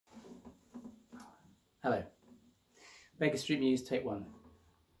Hello. Baker Street Muse, take 1.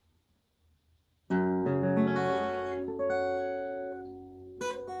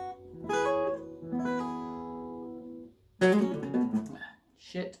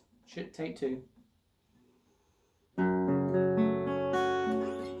 Shit, take 2.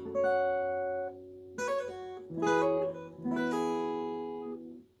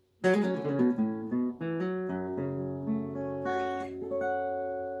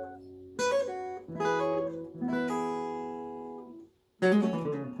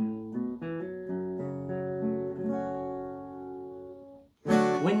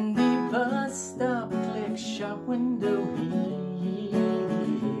 When the bus stop clicks, shop window heels,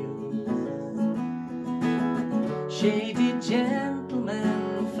 shady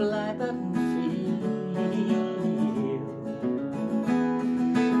gentlemen fly button field.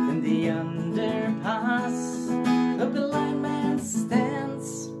 In the underpass, the blind man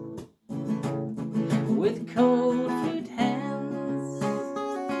stands with cold flute hands,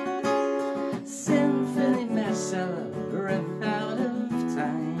 symphony master, breath out of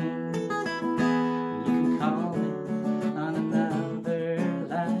time. You can call me on another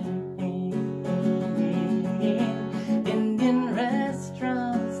line. Indian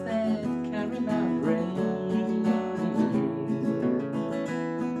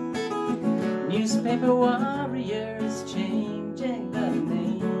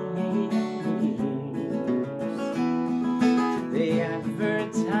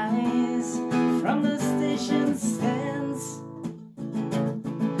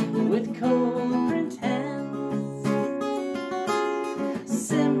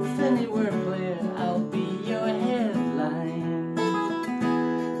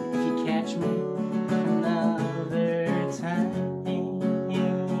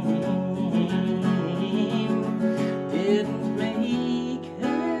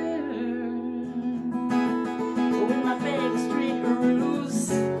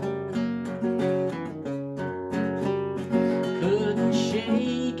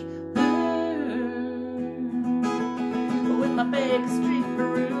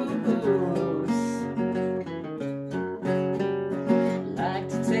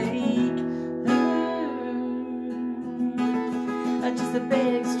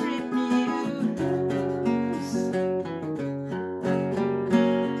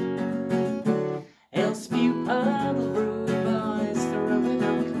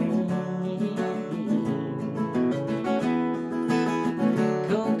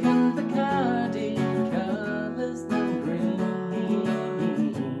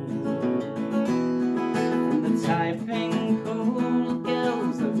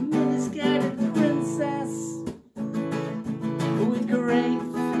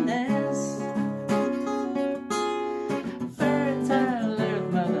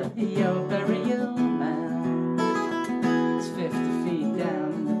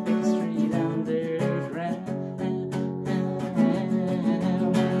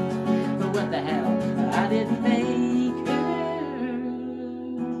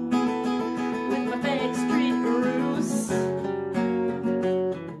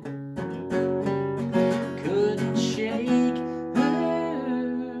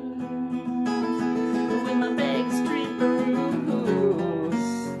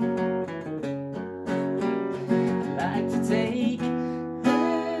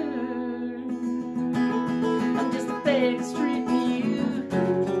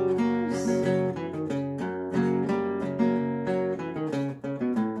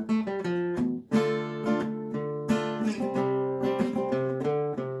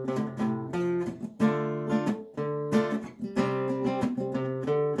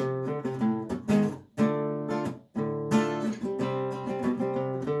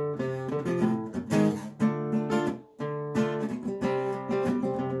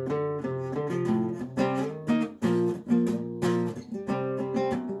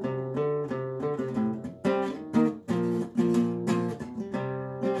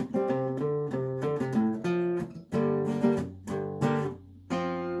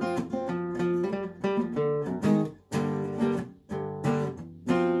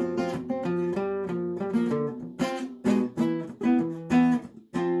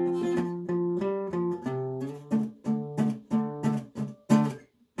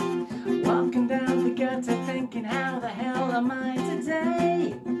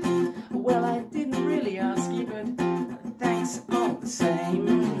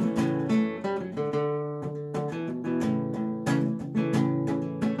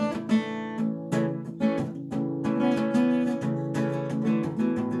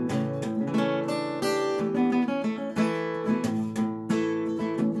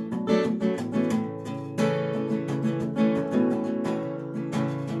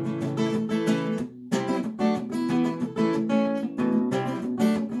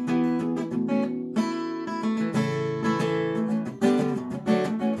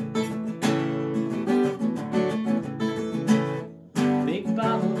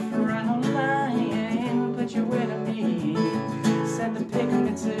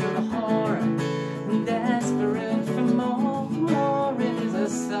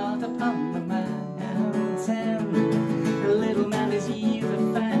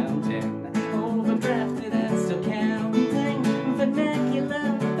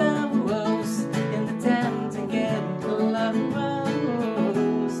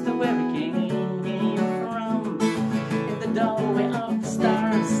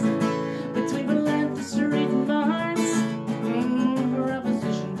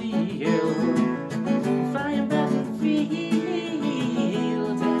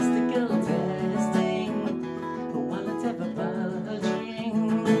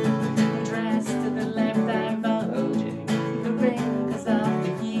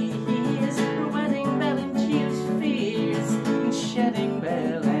wedding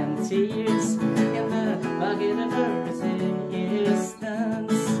bell and tears in the bucket of resistance.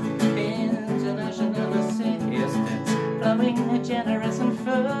 International assistance, flowing generous and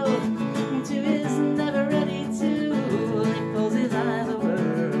full to his never ready to. He pulls his eyes over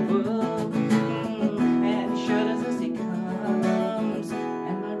and he shudders as he comes,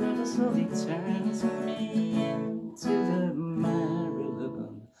 and my brother slowly turns me into the Maryland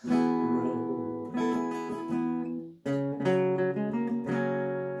road.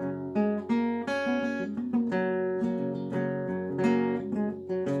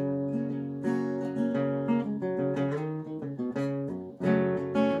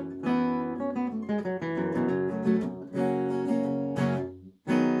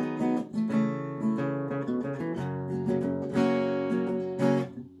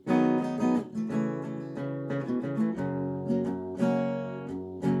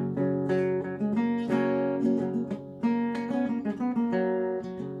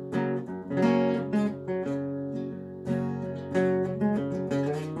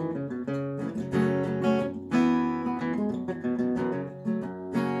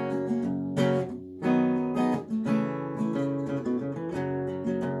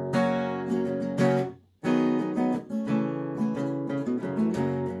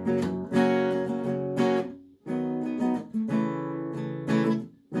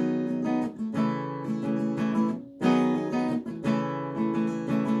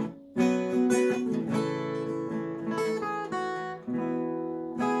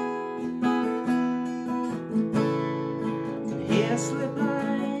 Slip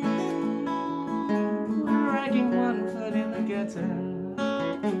line, dragging one foot in the gutter,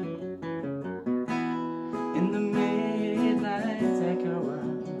 in the midnight echo,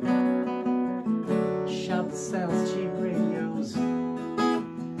 shop that sells cheap radios.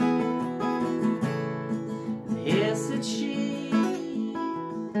 Here sits she,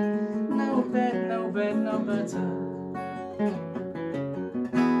 no bed, no bed, no butter,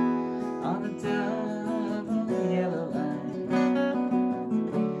 on a double yellow line,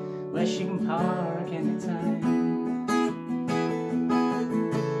 where she can park anytime.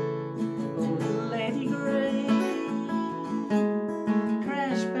 Oh, Lady Grey,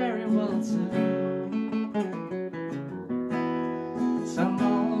 Crashberry Waltzer, some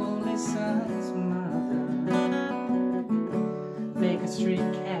only son's mother, Baker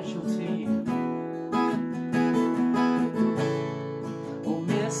Street casualty. Oh,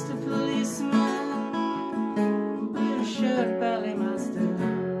 Mr. Policeman, blue shirt ballet master,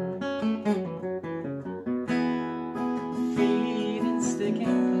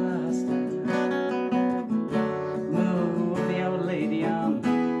 sticking plaster, move the old lady on.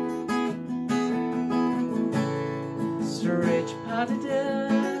 Stretch potted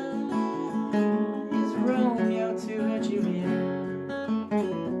is Romeo to her Juliet,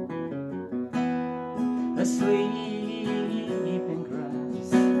 asleep in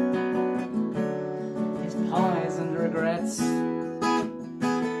grass, his poisoned regrets.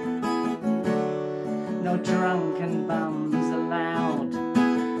 No drunken bums allowed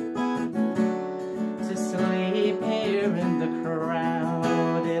to sleep here in the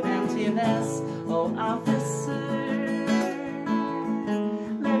crowded emptiness. Oh, officer,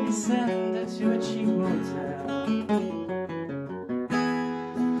 let me send her to a cheap motel.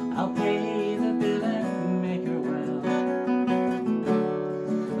 I'll pay the bill and make her well,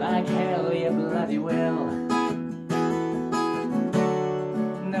 like hell, you bloody will.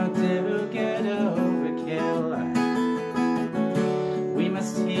 No do-good overkill. We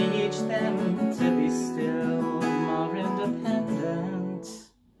must teach them to be still more independent.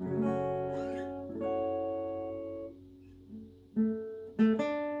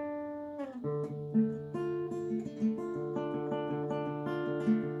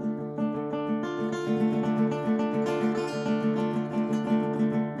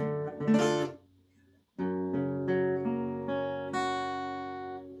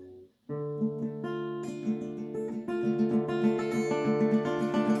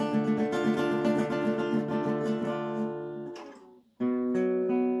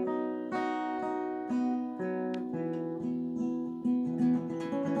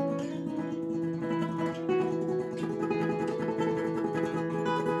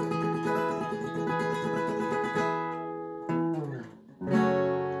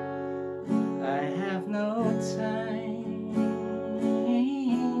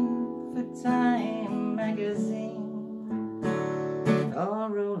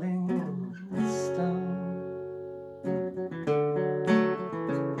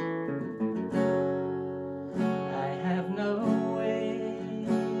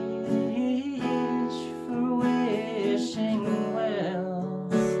 wishing well.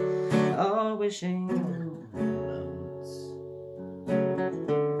 wishing bones.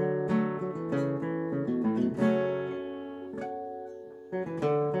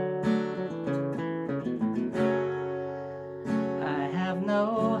 I have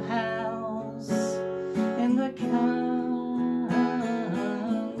no house in the country.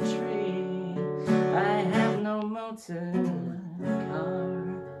 I have no motor car.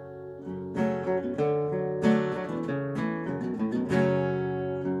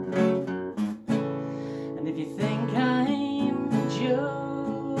 And if you think I'm joking,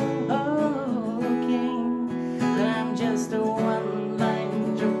 then I'm just a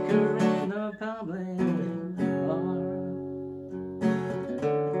one-line joker in the public bar.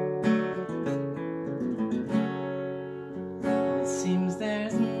 It seems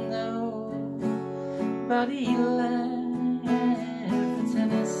there's nobody left for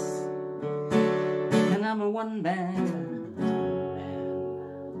tennis, and I'm a one-man.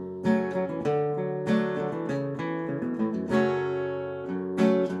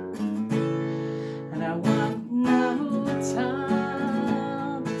 And I want no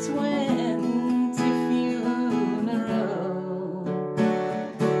top 20 funeral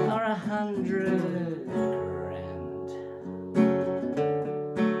or 100 grand.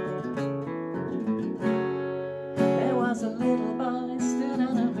 There was a little boy stood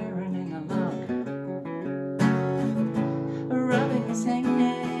on a burning log, rubbing his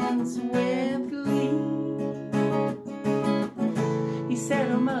hands with glee. He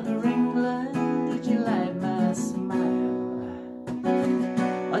said, "Oh, Mother England, did you light my smile?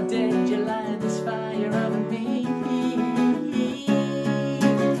 Or did you light this fire of me?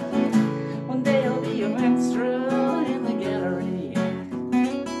 One day I'll be a minstrel in the gallery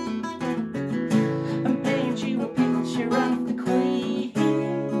and paint you a picture of the Queen.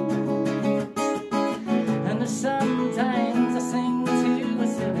 And sometimes I sing to a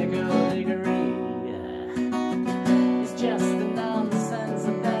cynical degree. It's just the nonsense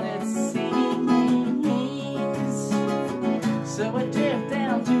that it seems. So I drift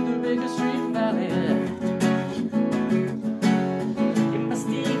down to the bigger street valley in my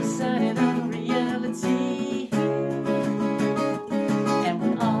steep-sided unreality. And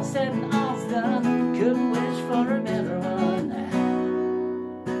when all's said and all's done, couldn't wish for a better one.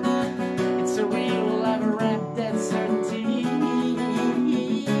 It's a real life rap dead certainty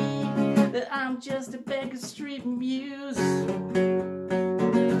that I'm just a beggar street muse.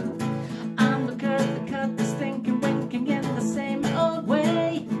 I'm the girl that cut the stinking winking in the same old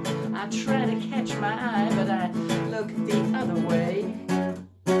way. I try to catch my eye, but I look the other way.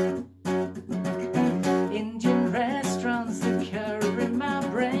 Indian restaurants that curry my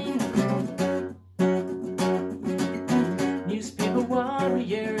brain, newspaper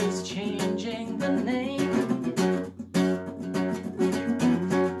warriors changing the name.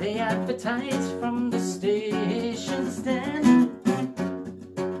 They advertise from the station stand,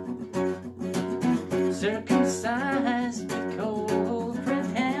 circumcised with cold red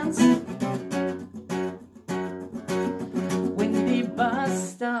hands. When the bus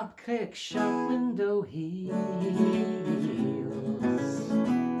stop click shop window heels,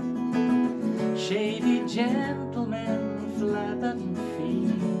 shady gentlemen flat button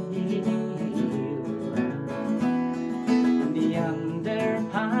feel. In the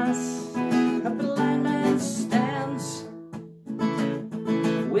underpass a blind man stands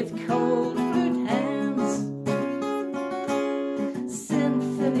with cold flute hands.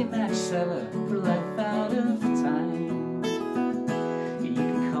 Symphony match seller, life out of time. You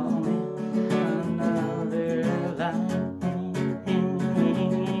can call me another line.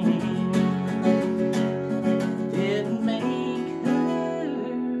 Didn't make her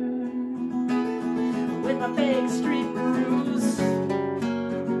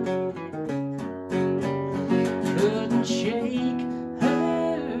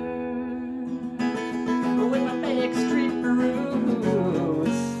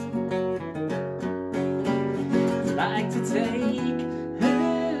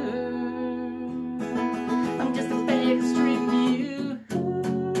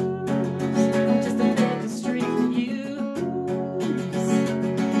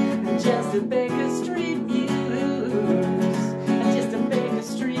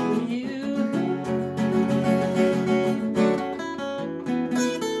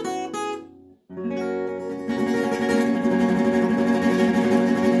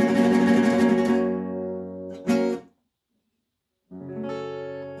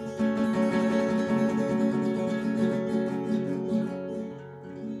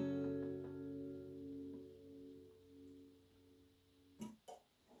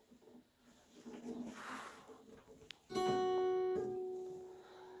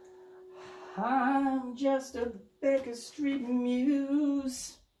I'm just a Baker Street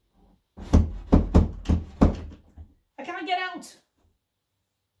muse. I can't get out.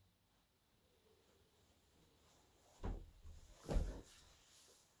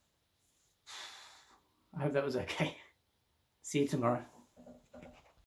 I hope that was okay. See you tomorrow.